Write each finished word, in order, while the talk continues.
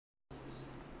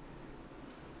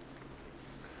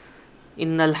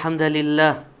إن الحمد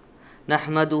لله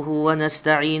نحمده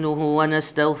ونستعينه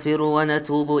ونستغفره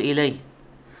ونتوب إليه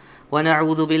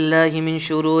ونعوذ بالله من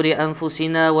شرور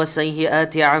أنفسنا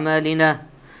وسيئات أعمالنا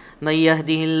من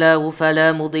يهده الله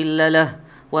فلا مضل له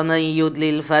ومن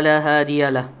يضلل فلا هادي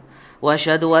له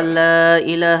وأشهد أن لا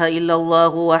إله إلا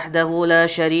الله وحده لا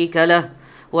شريك له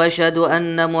وأشهد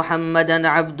أن محمدا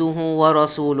عبده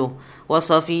ورسوله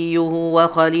وصفيه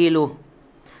وخليله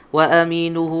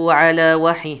وأمينه على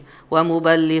وحيه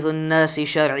ومبلغ الناس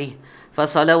شرعه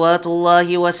فصلوات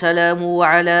الله وسلامه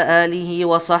على آله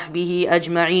وصحبه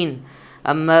أجمعين.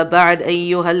 أما بعد،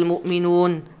 أيها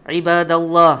المؤمنون عباد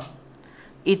الله،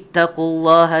 اتقوا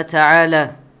الله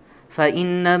تعالى،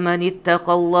 فإن من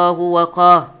اتقى الله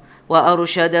وقاه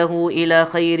وأرشده إلى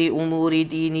خير أمور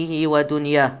دينه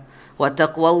ودنياه.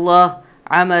 وتقوى الله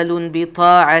عمل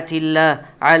بطاعة الله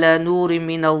على نور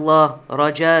من الله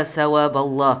رجاء ثواب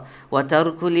الله،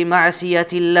 وترك لمعصية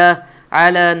الله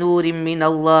على نور من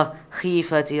Allah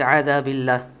خيفة عذاب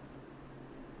الله.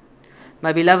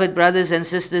 My beloved brothers and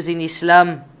sisters in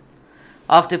Islam,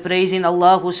 after praising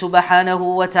Allah subhanahu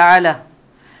wa ta'ala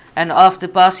and after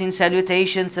passing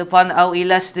salutations upon our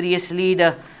illustrious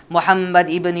leader Muhammad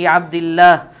ibn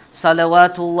Abdullah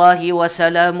salawatullahi wa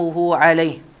salamuhu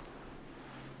alayh,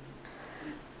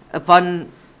 upon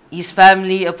his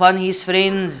family, upon his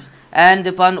friends, and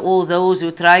upon all those who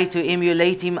try to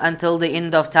emulate him until the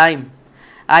end of time,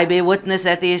 I bear witness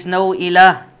that there is no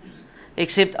ilah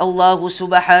except Allah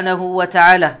subhanahu wa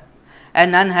ta'ala,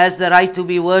 and none has the right to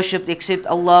be worshipped except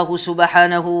Allah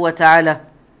subhanahu wa ta'ala,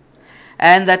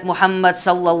 and that Muhammad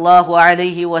sallallahu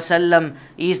alayhi wa sallam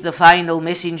is the final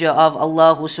messenger of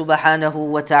Allah subhanahu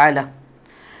wa ta'ala.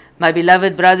 My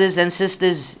beloved brothers and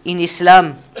sisters in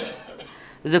Islam,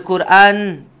 the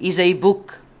Quran is a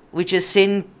book which is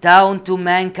sent down to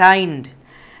mankind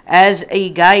as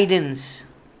a guidance.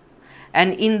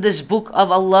 And in this book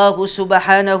of Allah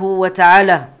subhanahu wa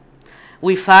ta'ala,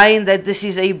 we find that this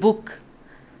is a book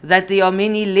that there are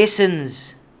many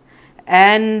lessons,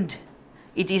 and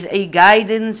it is a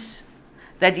guidance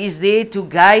that is there to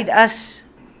guide us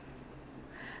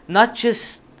not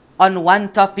just on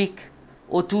one topic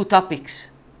or two topics,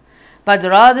 but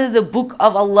rather the book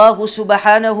of Allah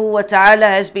subhanahu wa ta'ala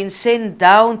has been sent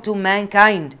down to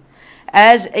mankind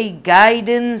as a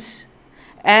guidance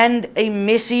and a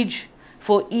message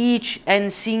for each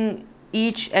and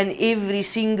every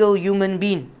single human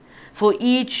being, for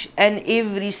each and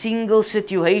every single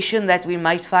situation that we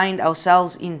might find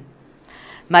ourselves in.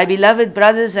 My beloved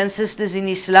brothers and sisters in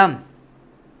Islam,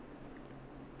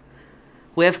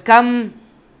 we have come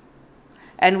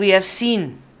and we have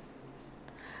seen,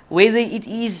 whether it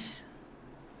is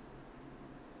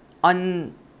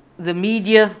on the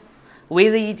media,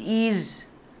 whether it is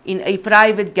in a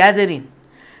private gathering,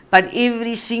 but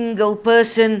every single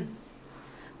person,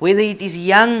 whether it is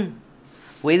young,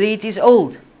 whether it is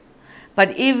old,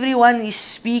 but everyone is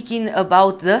speaking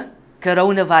about the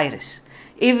coronavirus.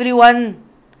 Everyone,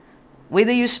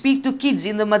 whether you speak to kids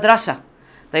in the madrasa,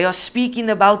 they are speaking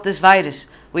about this virus.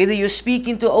 Whether you're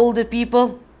speaking to older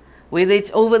people, whether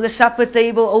it's over the supper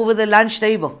table, over the lunch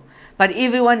table, but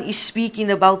everyone is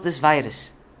speaking about this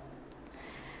virus.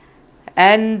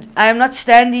 And I am not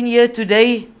standing here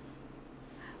today.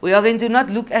 We are going to not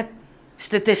look at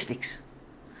statistics.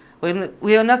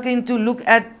 We are not going to look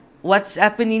at what's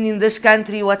happening in this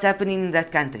country, what's happening in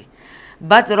that country.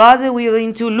 But rather we are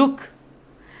going to look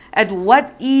at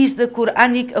what is the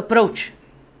Quranic approach.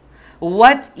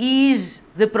 What is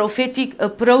the prophetic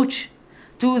approach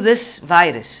to this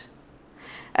virus?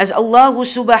 As Allah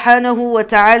subhanahu wa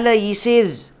ta'ala, He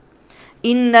says,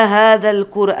 إِنَّ هَذَا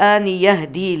الْقُرْآنِ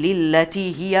يَهْدِي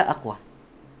لِلَّتِي هِيَ أَقْوَى.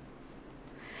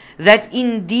 That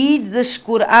indeed this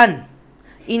Qur'an,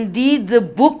 indeed the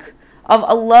book of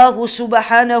Allah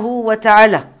subhanahu wa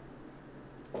ta'ala,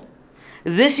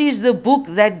 this is the book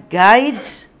that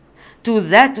guides to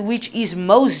that which is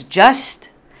most just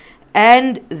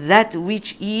and that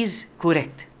which is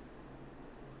correct.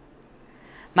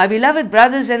 My beloved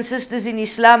brothers and sisters in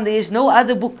Islam, there is no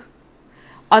other book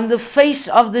on the face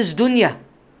of this dunya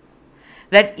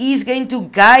that is going to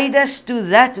guide us to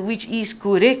that which is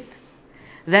correct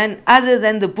other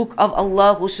than the book of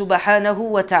Allah subhanahu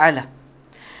wa ta'ala.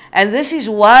 And this is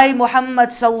why Muhammad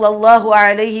sallallahu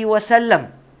alayhi wa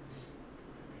sallam,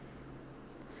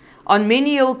 on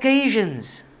many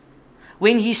occasions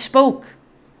when he spoke,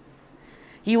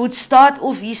 he would start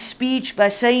off his speech by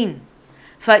saying,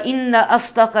 فَإِنَّ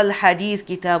أَصْدَقَ الْحَدِيثِ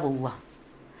كِتَابُ اللَّهِ.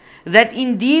 That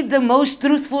indeed the most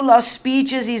truthful of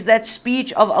speeches is that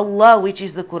speech of Allah, which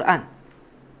is the Qur'an.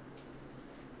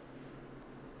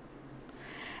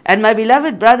 And my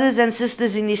beloved brothers and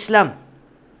sisters in Islam,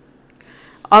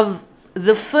 of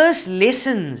the first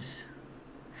lessons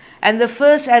and the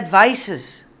first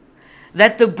advices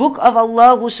that the book of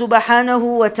Allah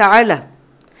subhanahu wa ta'ala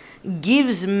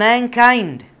gives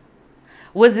mankind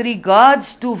with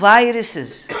regards to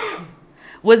viruses,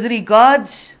 with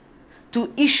regards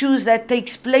to issues that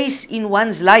takes place in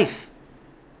one's life,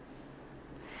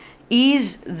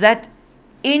 is that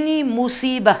any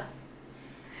musibah,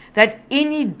 that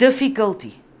any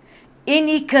difficulty,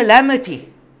 any calamity,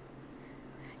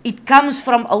 it comes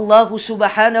from Allah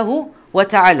subhanahu wa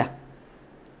ta'ala.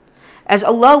 As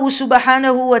Allah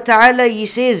subhanahu wa ta'ala, He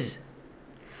says,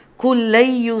 قُلْ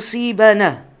لَن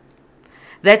يُصِيبَنَا,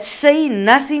 that say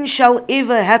nothing shall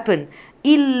ever happen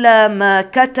إِلَّا مَا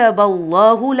كَتَبَ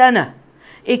اللَّهُ لَنَا,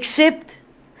 except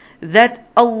that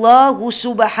Allah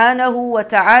subhanahu wa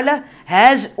ta'ala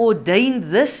has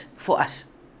ordained this for us.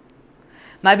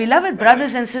 My beloved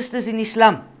brothers and sisters in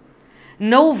Islam,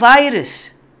 no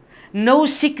virus, no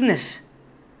sickness,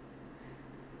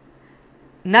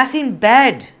 nothing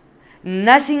bad,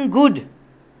 nothing good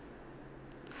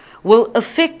will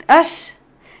affect us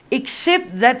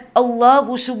except that Allah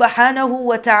subhanahu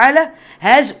wa ta'ala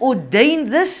has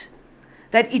ordained this,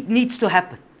 that it needs to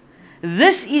happen.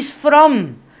 This is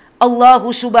from Allah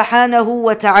subhanahu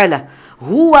wa ta'ala.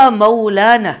 Huwa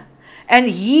Mawlana. And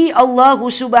He, Allah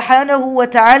subhanahu wa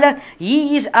ta'ala,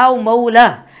 He is our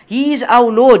Mawla. He is our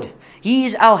Lord. He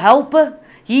is our helper.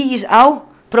 He is our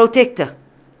protector.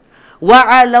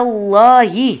 وَعَلَى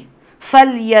اللَّهِ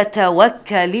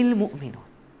فَلْيَتَوَكَّلِ الْمُؤْمِنُونَ.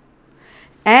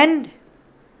 And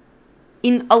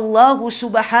in Allah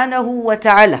subhanahu wa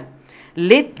ta'ala,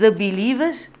 let the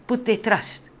believers put their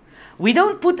trust. We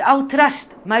don't put our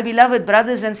trust, my beloved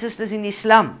brothers and sisters in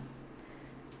Islam,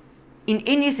 in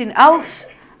anything else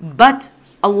but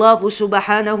Allah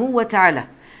subhanahu wa ta'ala.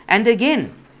 And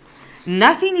again,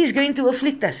 nothing is going to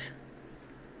afflict us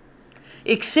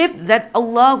except that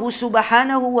Allah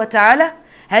subhanahu wa ta'ala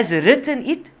has written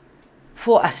it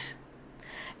for us.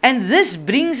 And this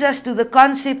brings us to the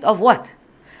concept of what?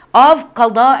 Of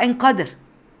qada and qadr.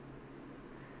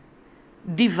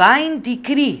 Divine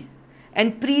decree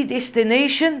and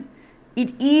predestination,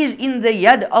 it is in the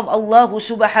yad of Allah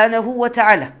subhanahu wa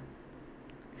ta'ala.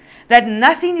 That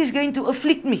nothing is going to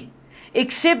afflict me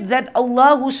except that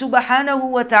Allah subhanahu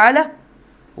wa ta'ala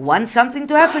wants something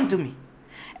to happen to me.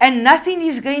 And nothing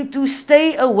is going to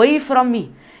stay away from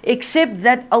me except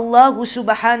that Allah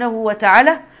subhanahu wa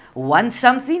ta'ala wants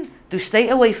something to stay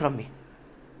away from me.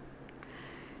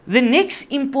 The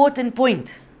next important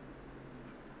point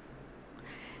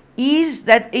is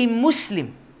that a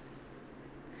Muslim,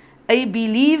 a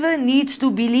believer, needs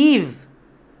to believe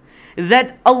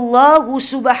that Allah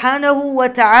subhanahu wa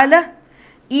ta'ala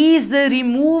is the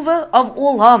remover of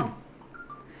all harm.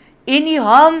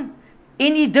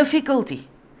 Any difficulty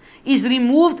is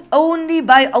removed only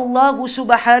by Allah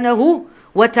subhanahu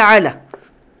wa ta'ala.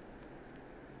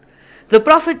 The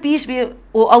Prophet, peace be upon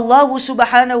Allah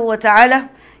subhanahu wa ta'ala,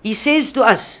 he says to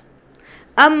us,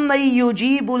 أَمَّن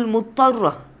يُجِيبُ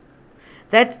الْمُضْطَرَّ,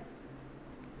 that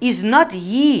is not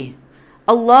He,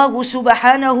 Allah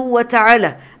subhanahu wa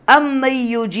ta'ala, أَمَّن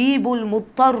يُجِيبُ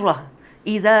الْمُضْطَرَّ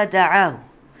إِذَا دَعَاهُ,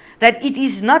 that it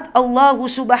is not Allah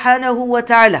subhanahu wa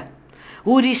ta'ala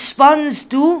who responds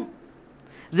to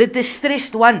the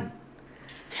distressed one.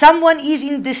 Someone is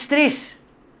in distress.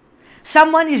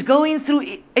 Someone is going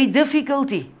through a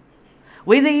difficulty,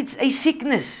 whether it's a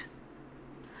sickness,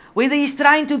 whether he's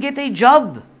trying to get a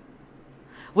job,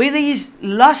 whether he's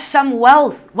lost some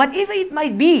wealth, whatever it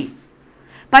might be,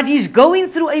 but he's going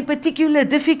through a particular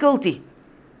difficulty.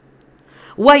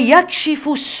 وَيَكْشِفُ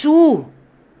السُّوءَ,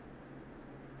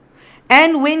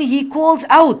 and when he calls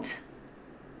out,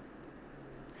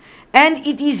 and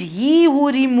it is He who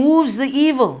removes the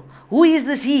evil. Who is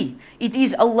this He? It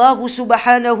is Allah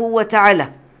subhanahu wa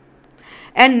ta'ala.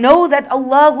 And know that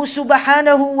Allah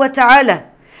subhanahu wa ta'ala,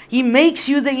 He makes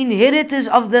you the inheritors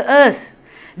of the earth,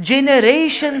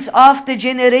 generations after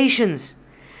generations.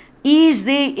 Is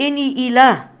there any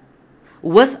ilah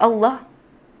with Allah?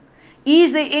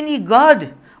 Is there any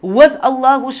God with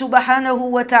Allah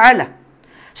subhanahu wa ta'ala?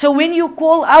 So when you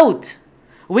call out,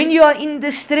 when you are in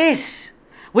distress,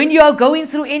 when you are going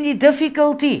through any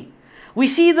difficulty, we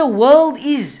see the world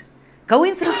is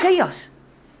going through chaos.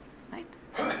 Right?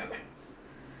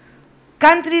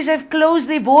 Countries have closed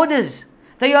their borders.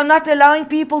 They are not allowing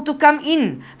people to come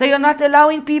in. They are not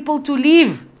allowing people to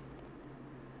leave.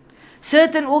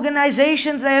 Certain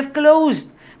organizations, they have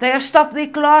closed. They have stopped their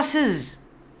classes.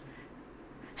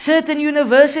 Certain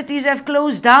universities have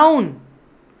closed down.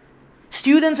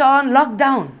 Students are on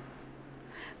lockdown.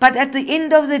 But at the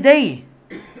end of the day,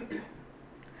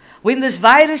 when this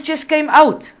virus just came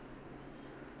out,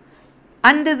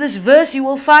 under this verse you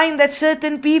will find that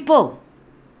certain people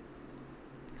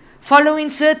following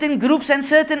certain groups and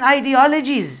certain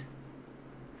ideologies,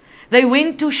 they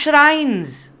went to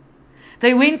shrines,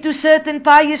 they went to certain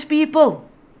pious people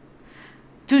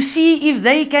to see if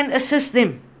they can assist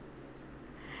them.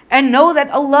 And know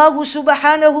that Allah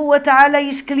subhanahu wa ta'ala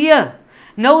is clear.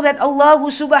 Know that Allah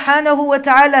subhanahu wa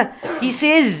ta'ala, He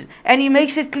says, and He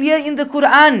makes it clear in the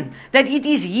Quran, that it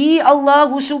is He, Allah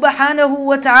subhanahu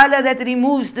wa ta'ala, that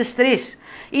removes the stress.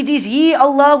 It is He,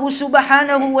 Allah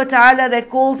subhanahu wa ta'ala, that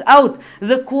calls out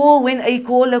the call when a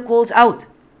caller calls out.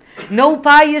 No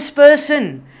pious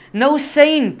person, no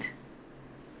saint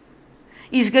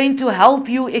is going to help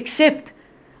you except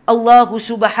Allah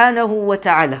subhanahu wa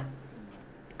ta'ala.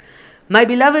 My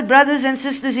beloved brothers and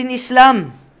sisters in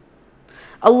Islam,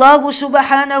 Allah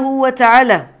subhanahu wa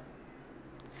ta'ala,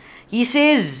 He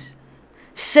says,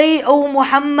 say, O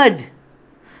Muhammad,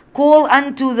 call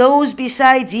unto those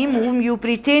besides Him whom you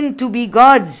pretend to be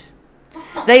gods.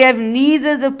 They have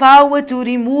neither the power to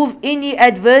remove any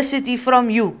adversity from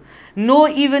you, nor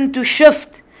even to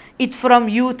shift it from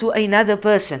you to another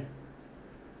person.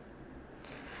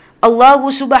 Allah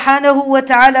subhanahu wa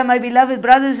ta'ala, my beloved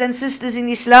brothers and sisters in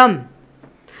Islam,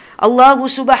 Allah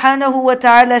subhanahu wa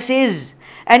ta'ala says,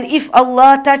 and if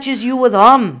Allah touches you with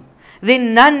harm,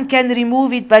 then none can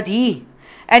remove it but He.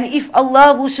 And if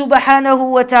Allah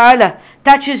subhanahu wa ta'ala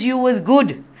touches you with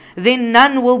good, then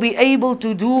none will be able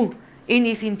to do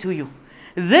anything to you.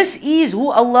 This is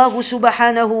who Allah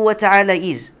subhanahu wa ta'ala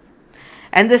is.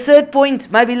 And the third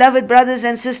point, my beloved brothers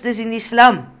and sisters in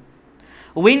Islam,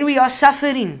 when we are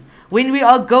suffering, when we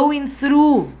are going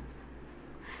through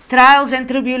trials and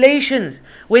tribulations,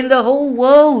 when the whole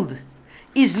world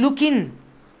is looking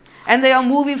and they are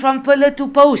moving from pillar to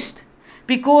post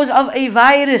because of a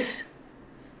virus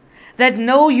that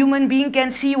no human being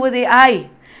can see with their eye,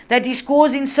 that is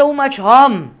causing so much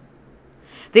harm,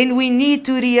 then we need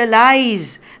to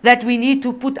realize that we need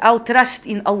to put our trust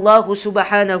in Allah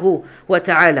subhanahu wa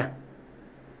ta'ala.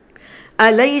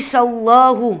 أَلَيْسَ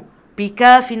اللَّهُ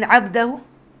بِكَافٍ عَبْدَهُ?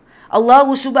 Allah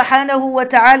subhanahu wa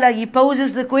ta'ala, He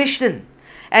poses the question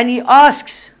and He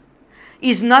asks,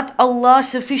 is not Allah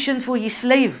sufficient for His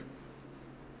slave?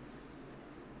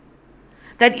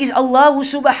 That is Allah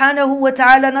subhanahu wa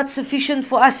ta'ala not sufficient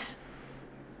for us?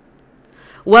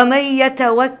 وَمَن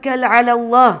يَتَوَكَّلْ عَلَى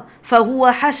اللَّهِ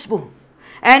فَهُوَ حَسْبُهُ.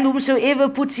 And whomsoever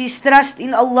puts his trust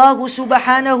in Allah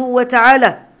subhanahu wa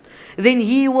ta'ala, then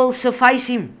He will suffice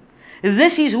him.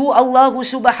 This is who Allah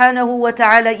subhanahu wa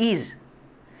ta'ala is.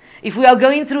 If we are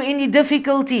going through any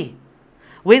difficulty,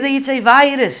 whether it's a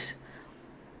virus,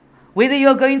 whether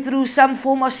you're going through some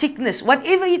form of sickness,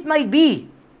 whatever it might be,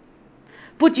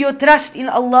 put your trust in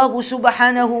Allah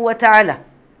subhanahu wa ta'ala.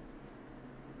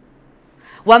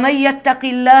 وَمَن يَتَّقِ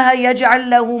اللَّهَ يَجْعَلْ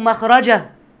لَهُ مَخْرَجًا.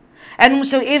 And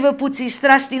whosoever puts his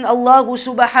trust in Allah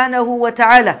subhanahu wa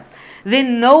ta'ala,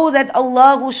 then know that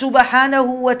Allah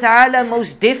subhanahu wa ta'ala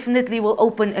most definitely will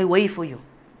open a way for you.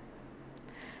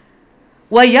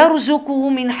 وَيَرْزُقُهُ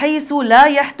مِنْ حَيْثُ لَا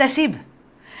يَحْتَسِبُ.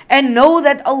 And know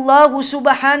that Allah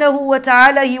subhanahu wa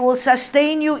ta'ala, He will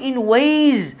sustain you in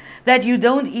ways that you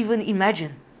don't even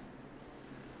imagine.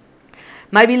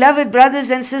 My beloved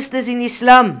brothers and sisters in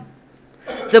Islam,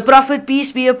 the Prophet,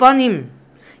 peace be upon him,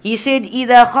 he said,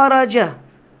 إِذَا خَرَجَ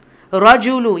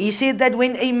رَجُلُ. He said that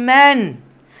when a man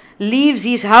leaves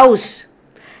his house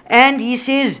and he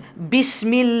says,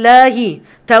 Bismillahi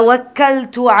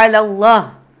tawakkaltu ala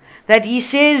Allah, that he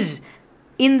says,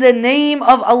 in the name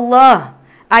of Allah,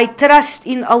 I trust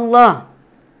in Allah.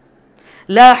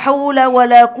 La hawla wa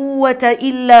la quwwata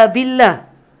illa billah.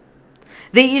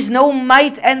 There is no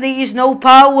might and there is no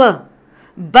power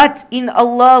but in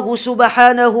Allah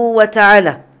subhanahu wa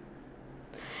ta'ala.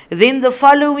 Then the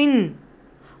following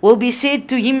will be said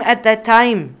to him at that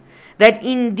time, that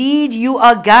indeed you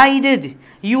are guided,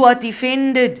 you are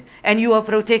defended, and you are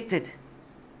protected.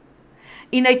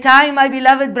 In a time, my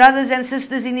beloved brothers and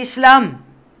sisters in Islam,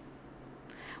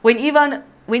 when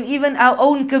even our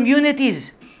own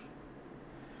communities,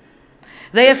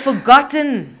 they have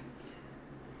forgotten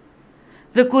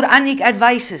the Quranic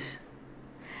advices.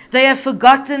 They have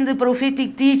forgotten the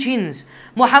prophetic teachings.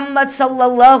 Muhammad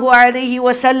sallallahu alayhi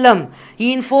wasallam,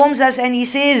 he informs us and he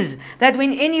says that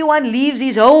when anyone leaves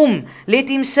his home, let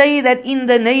him say that in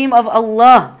the name of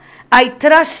Allah, I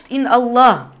trust in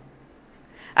Allah.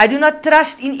 I do not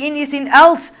trust in anything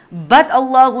else but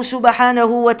Allah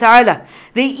subhanahu wa ta'ala.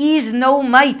 There is no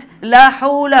might, la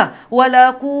hawla wa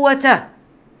la quwwata.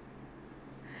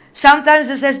 Sometimes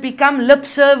this has become lip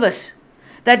service.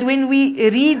 that when we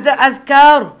read the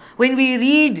adhkar, when we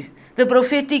read the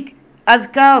prophetic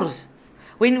adhkars,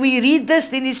 when we read this,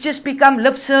 then it's just become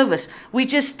lip service. We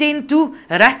just tend to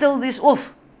rattle this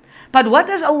off. But what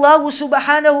does Allah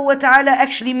subhanahu wa ta'ala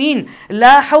actually mean?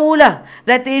 La hawla,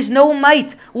 that there is no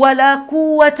might, wa la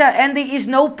quwwata, and there is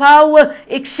no power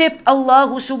except Allah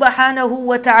subhanahu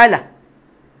wa ta'ala.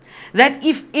 That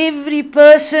if every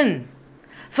person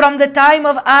from the time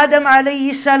of Adam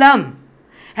alayhi salam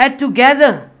had to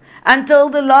gather until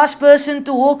the last person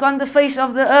to walk on the face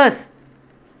of the earth,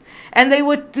 and they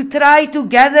were to try to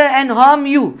gather and harm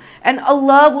you, and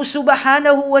Allah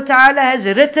subhanahu wa ta'ala has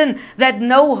written that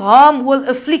no harm will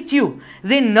afflict you,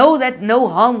 then know that no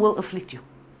harm will afflict you.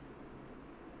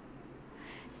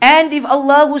 And if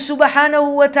Allah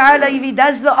subhanahu wa ta'ala, if He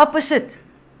does the opposite,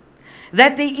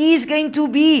 that there is going to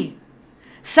be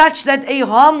such that a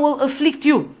harm will afflict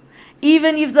you,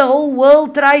 even if the whole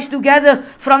world tries to gather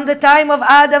from the time of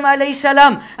Adam alayhi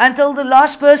salam until the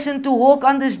last person to walk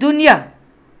on this dunya,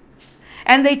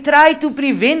 and they try to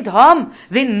prevent harm,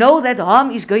 then know that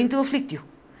harm is going to afflict you.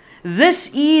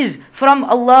 This is from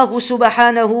Allah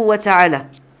subhanahu wa ta'ala.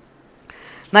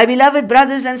 My beloved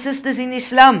brothers and sisters in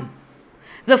Islam,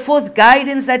 the fourth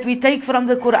guidance that we take from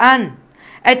the Quran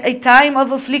at a time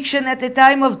of affliction, at a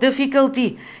time of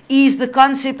difficulty, is the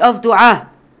concept of dua.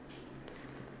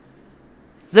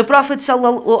 The Prophet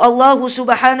sallallahu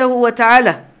subhanahu wa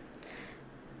ta'ala,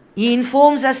 he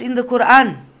informs us in the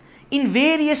Quran, in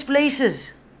various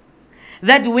places,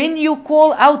 that when you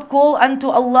call out, call unto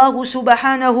Allah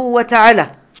subhanahu wa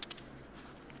ta'ala.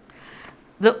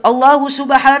 Allah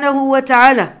subhanahu wa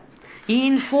ta'ala, He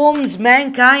informs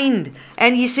mankind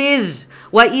and He says,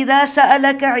 وَإِذَا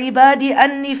سَأَلَكَ عِبَادِي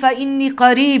أَنِّي فَإِنِّي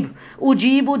قَرِيبٌ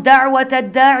أُجِيبُ دَعْوَةَ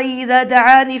الدَّاعِ إِذَا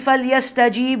دَعَانِ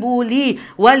فَلْيَسْتَجِيبُوا لِي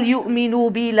وَلْيُؤْمِنُوا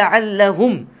بِي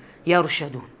لَعَلَّهُمْ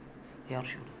يَرْشُدُونَ.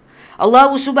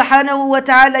 Allah subhanahu wa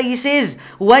ta'ala, He says,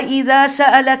 وَإِذَا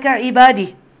سَأَلَكَ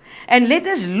عِبَادِي. And let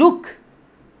us look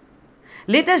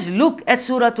at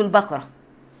Surah Al-Baqarah.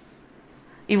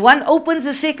 If one opens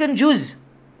the second juz,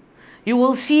 you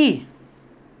will see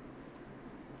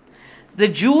the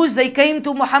Jews, they came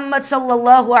to Muhammad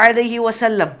sallallahu alayhi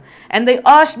wasallam, and they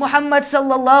asked Muhammad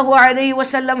sallallahu alayhi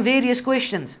wasallam various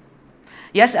questions.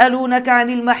 يَسْأَلُونَكَ عَنِ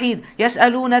الْمَحِيدِ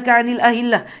يَسْأَلُونَكَ عَنِ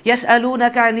الْأَهِلَّةِ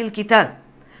يَسْأَلُونَكَ عَنِ الْكِتَابِ.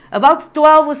 About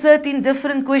 12 or 13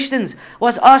 different questions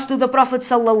was asked to the Prophet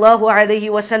sallallahu alaihi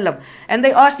wasallam, and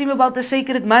they asked him about the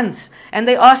sacred months, and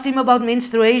they asked him about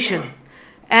menstruation,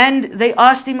 and they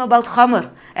asked him about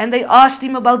khamr, and they asked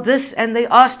him about this, and they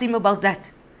asked him about that.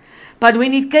 But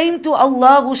when it came to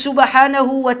Allah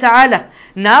subhanahu wa ta'ala,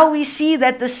 now we see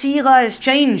that the sigha has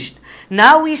changed.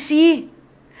 Now we see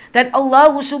that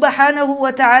Allah subhanahu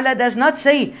wa ta'ala does not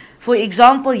say, for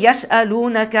example,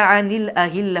 يَسْأَلُونَكَ عَنِ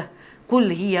الْأَهِلَّةِ قُلْ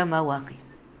هِيَ مَوَاقِيتُ.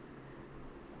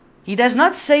 He does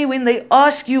not say when they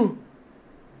ask you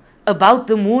about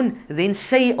the moon, then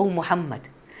say, O Muhammad.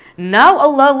 Now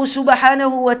Allah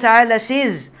subhanahu wa ta'ala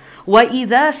says,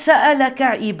 وَإِذَا سَأَلَكَ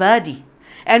عِبَادِي.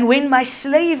 And when my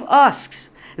slave asks,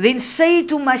 then say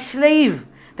to my slave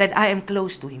that I am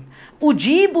close to him.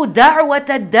 أُجِيبُ دَعْوَةَ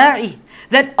الدَّاعِ.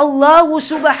 That Allah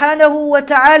subhanahu wa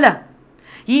ta'ala,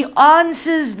 He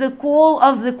answers the call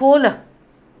of the caller.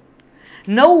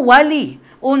 No wali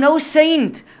or no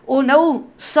saint or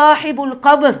no sahibul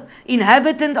qabr,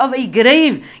 inhabitant of a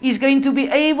grave, is going to be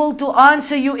able to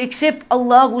answer you except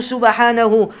Allah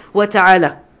subhanahu wa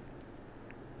ta'ala.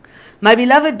 My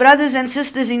beloved brothers and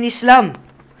sisters in Islam,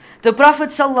 the Prophet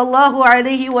sallallahu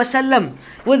alaihi wasallam,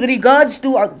 with regards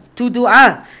to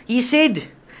dua, he said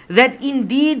that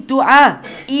indeed dua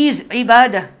is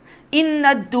ibadah.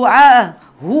 Inna dua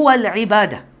huwa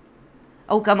al-ibadah.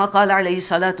 أو كما قال عليه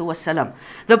الصلاة والسلام.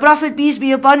 The Prophet, peace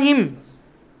be upon him,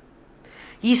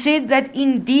 he said that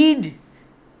indeed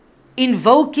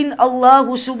invoking Allah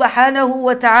subhanahu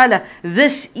wa ta'ala,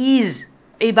 this is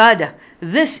ibadah.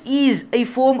 This is a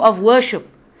form of worship.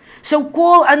 So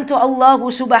call unto Allah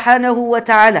subhanahu wa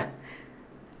ta'ala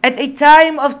at a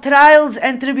time of trials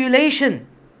and tribulation,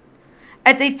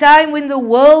 at a time when the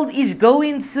world is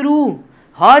going through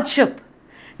hardship.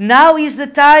 Now is the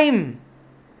time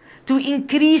to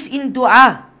increase in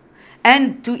dua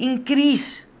and to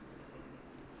increase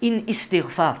in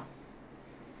istighfar.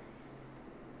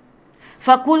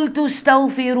 فَقُلْتُ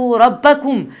اسْتَغْفِرُوا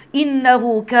رَبَّكُمْ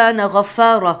إِنَّهُ كَانَ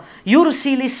غَفَّارًا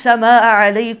يُرْسِلِ السَّمَاءَ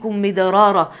عَلَيْكُمْ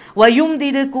مِدْرَارًا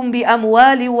وَيُمْدِدْكُمْ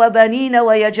بِأَمْوَالٍ وَبَنِينَ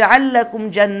وَيَجْعَلْ لَكُمْ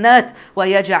جَنَّاتٍ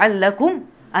وَيَجْعَلْ لَكُمْ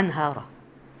أَنْهَارًا.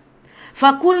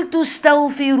 فَقُلْتُ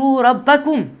اسْتَغْفِرُوا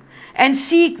رَبَّكُمْ. And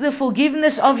seek the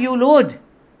forgiveness of your Lord,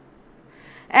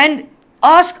 and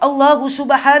ask Allah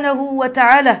subhanahu wa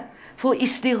ta'ala for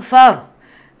istighfar.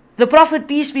 The Prophet,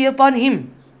 peace be upon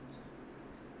him,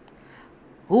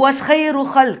 who was khayru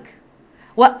khalq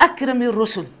wa akramir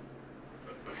rusul.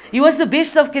 He was the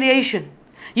best of creation.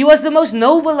 He was the most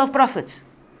noble of prophets.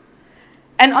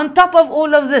 And on top of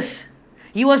all of this,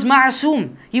 he was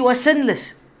ma'asum, he was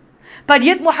sinless. But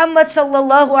yet Muhammad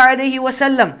sallallahu alayhi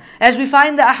wasallam, as we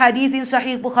find the ahadith in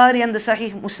Sahih Bukhari and the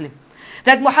Sahih Muslim,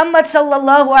 that Muhammad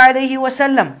sallallahu alayhi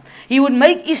wasallam, he would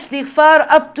make istighfar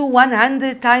up to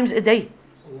 100 times a day.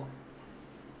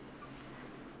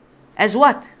 As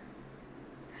what?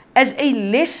 As a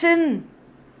lesson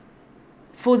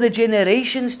for the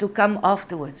generations to come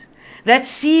afterwards, that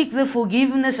seek the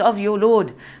forgiveness of your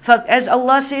Lord. As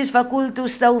Allah says, فَقُلْتُ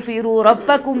اسْتَغْفِرُوا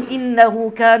رَبَّكُمْ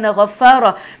إِنَّهُ كَانَ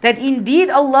غَفَّارًا, that indeed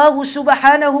Allah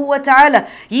subhanahu wa ta'ala,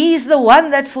 He is the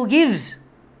one that forgives.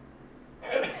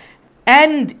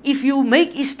 And if you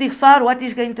make istighfar, what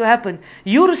is going to happen?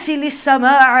 يُرْسِلِ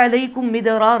السَّمَاءَ عَلَيْكُمْ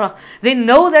مِدْرَارًا, then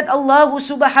know that Allah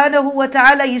subhanahu wa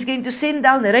ta'ala is going to send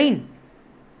down rain.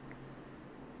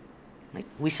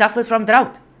 We suffered from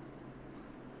drought.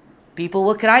 People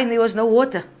were crying, there was no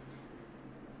water.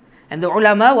 And the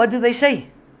ulama, what do they say?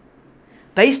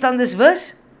 Based on this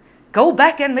verse, go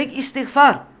back and make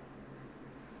istighfar.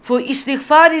 For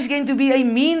istighfar is going to be a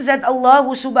means that Allah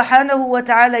subhanahu wa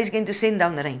ta'ala is going to send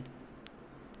down the rain.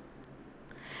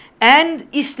 And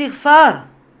istighfar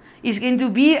is going to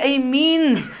be a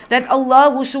means that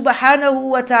Allah subhanahu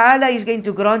wa ta'ala is going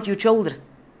to grant you children.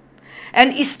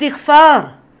 And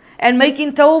istighfar and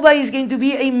making tawbah is going to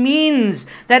be a means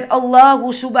that Allah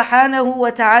subhanahu wa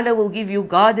ta'ala will give you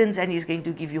gardens and He's going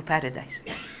to give you paradise.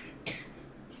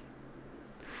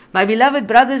 My beloved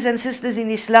brothers and sisters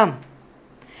in Islam,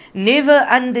 never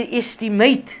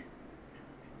underestimate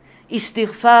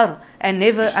istighfar and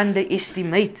never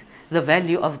underestimate the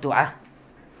value of dua.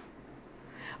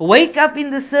 Wake up in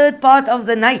the third part of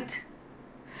the night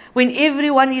when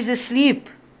everyone is asleep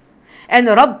and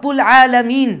Rabbul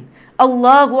Alameen,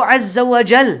 Allahu Azza wa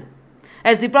Jal,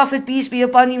 as the Prophet, peace be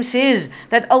upon him, says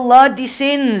that Allah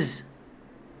descends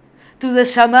to the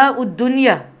Sama'ud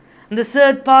Dunya, the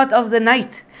third part of the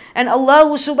night, and Allah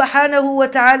subhanahu wa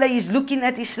ta'ala is looking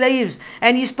at His slaves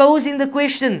and He's posing the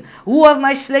question, who of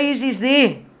my slaves is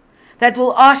there that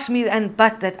will ask me and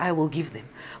but that I will give them?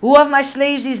 Who of my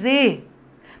slaves is there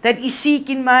that is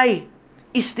seeking my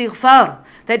istighfar,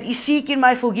 that is seeking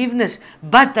my forgiveness,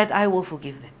 but that I will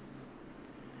forgive them?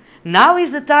 Now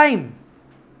is the time.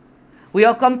 We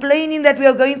are complaining that we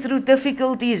are going through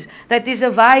difficulties, that there's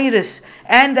a virus,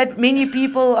 and that many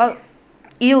people are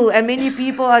ill and many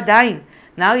people are dying.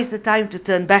 Now is the time to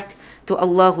turn back to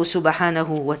Allah subhanahu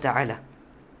wa ta'ala.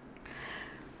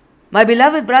 My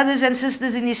beloved brothers and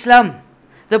sisters in Islam,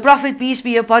 the Prophet, peace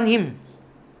be upon him,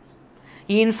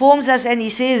 he informs us and he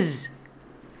says,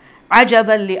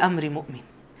 عَجَبًا لِأَمْرِ مُؤْمِنٍ.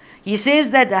 He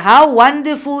says that how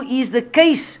wonderful is the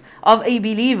case of a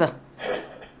believer.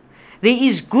 There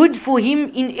is good for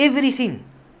him in everything.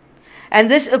 And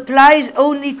this applies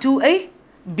only to a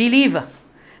believer.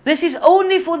 This is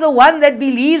only for the one that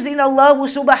believes in Allah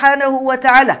subhanahu wa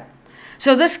ta'ala.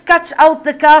 So this cuts out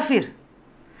the kafir.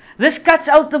 This cuts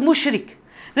out the mushrik.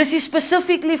 This is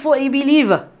specifically for a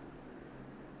believer.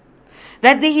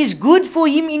 That there is good for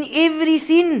him in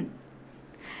everything.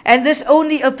 And this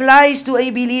only applies to a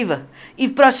believer.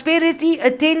 If prosperity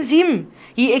attends him,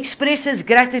 he expresses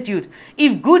gratitude.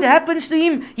 If good happens to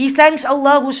him, he thanks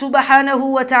Allah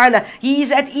subhanahu wa ta'ala. He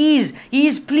is at ease. He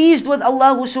is pleased with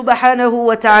Allah subhanahu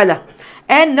wa ta'ala.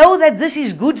 And know that this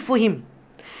is good for him.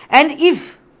 And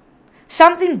if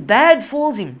something bad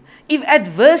falls him, if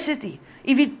adversity,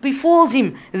 if it befalls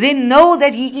him, then know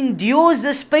that he endures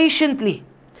this patiently.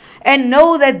 And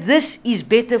know that this is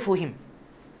better for him.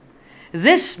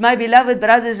 This, my beloved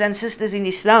brothers and sisters in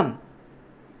Islam,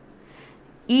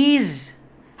 is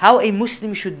how a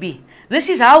Muslim should be. This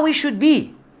is how we should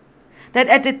be. That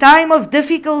at the time of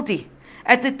difficulty,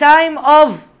 at the time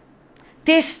of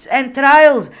tests and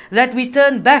trials, that we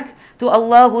turn back to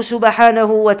Allah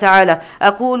subhanahu wa ta'ala.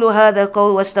 أقول هذا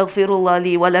قول واستغفر الله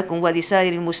لي ولكم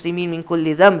ولسائر المسلمين من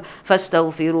كل ذنب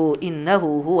فاستغفروا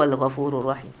إنه هو الغفور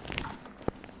الرحيم.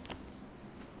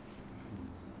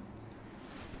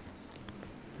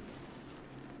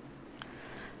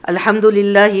 الحمد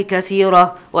لله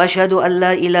كثيرا وأشهد أن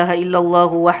لا إله إلا الله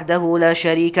وحده لا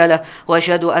شريك له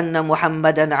وأشهد أن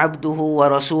محمدا عبده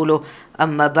ورسوله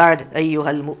أما بعد أيها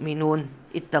المؤمنون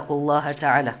اتقوا الله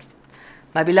تعالى.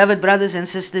 My beloved brothers and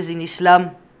sisters in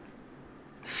Islam,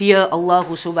 fear Allah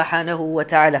subhanahu wa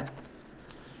ta'ala.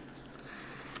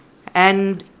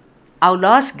 And our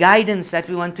last guidance that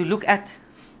we want to look at,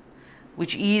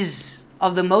 which is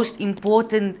of the most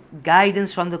important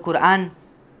guidance from the Quran.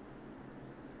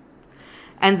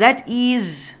 And that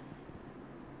is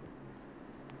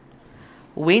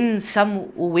when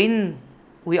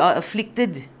we are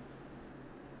afflicted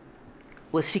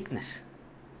with sickness.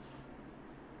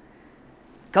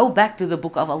 Go back to the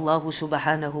book of Allah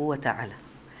subhanahu wa ta'ala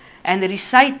and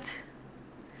recite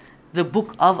the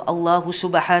book of Allah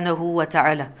subhanahu wa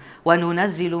ta'ala.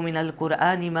 وَنُنَزِّلُ مِنَ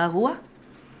الْقُرْآنِ مَا هُوَ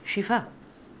شِفَاءٌ.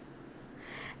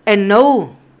 And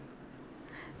know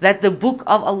that the book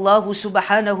of Allah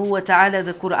subhanahu wa ta'ala,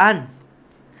 the Quran,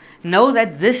 know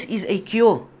that this is a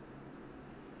cure.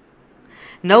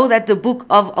 Know that the book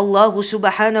of Allah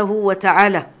subhanahu wa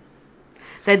ta'ala,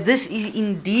 that this is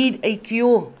indeed a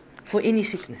cure for any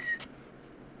sickness.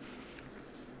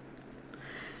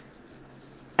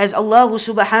 As Allah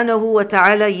subhanahu wa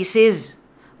ta'ala, He says,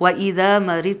 وَإِذَا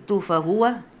مَرِضْتُ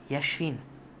فَهُوَ يَشْفِينَ.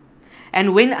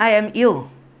 And when I am ill,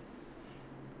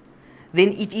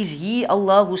 then it is He,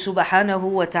 Allah subhanahu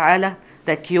wa ta'ala,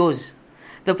 that cures.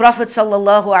 The Prophet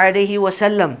sallallahu alayhi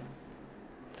wasallam,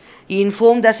 he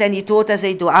informed us and he taught us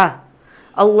a dua.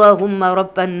 Allahumma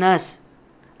rabban nas,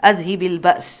 adhib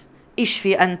al-ba's,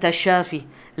 ishfi anta shafi,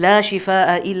 la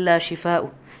shifaa illa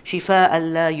shifa'u,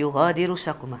 shifa'an la yughadiru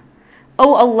saqma.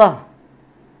 O Allah,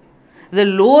 the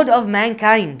Lord of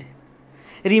mankind,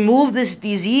 remove this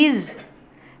disease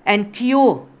and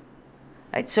cure.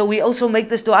 Right? So we also make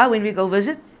this dua when we go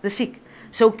visit the sick.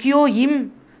 So cure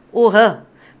him or her,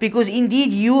 because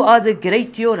indeed you are the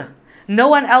great curer. No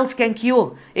one else can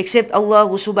cure except Allah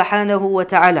subhanahu wa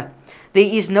ta'ala. There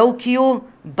is no cure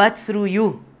but through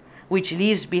you, which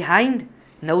leaves behind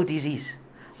no disease.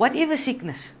 Whatever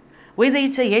sickness, whether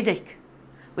it's a headache,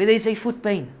 whether it's a foot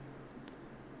pain,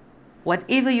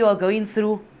 whatever you are going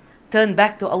through, turn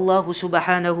back to Allah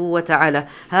subhanahu wa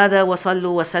ta'ala. هذا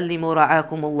وصلوا وسلموا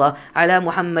رعاكم الله على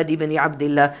محمد بن عبد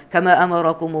الله كما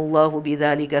أمركم الله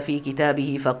بذلك في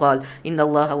كتابه فقال إن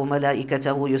الله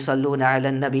وملائكته يصلون على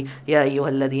النبي يا أيها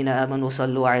الذين آمنوا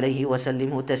صلوا عليه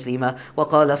وسلموا تسليما.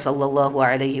 وقال صلى الله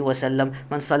عليه وسلم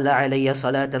من صلى علي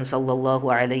صلاة صلى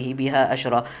الله عليه بها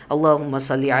أشرا. اللهم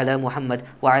صل على محمد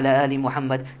وعلى آل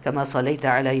محمد كما صليت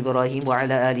على إبراهيم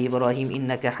وعلى آل إبراهيم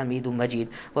إنك حميد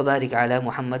مجيد. وبارك على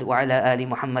محمد وعلى آل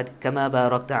محمد كما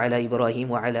باركت على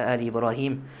إبراهيم وعلى آل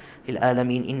إبراهيم في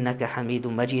العالمين إنك حميد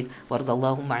مجيد. وارض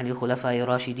اللهم عن الخلفاء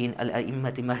الراشدين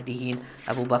الأئمة المهديين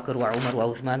أبو بكر وعمر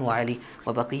وعثمان وعلي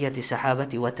وبقية الصحابة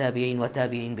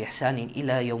وتابعين بإحسان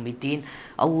إلى يوم الدين.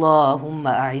 اللهم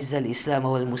أعز الإسلام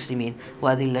والمسلمين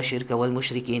وأذل الشرك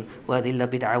والمشركين وأذل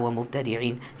بدع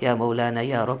ومبتدعين يا مولانا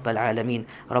يا رب العالمين.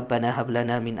 ربنا هب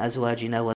لنا من أزواجنا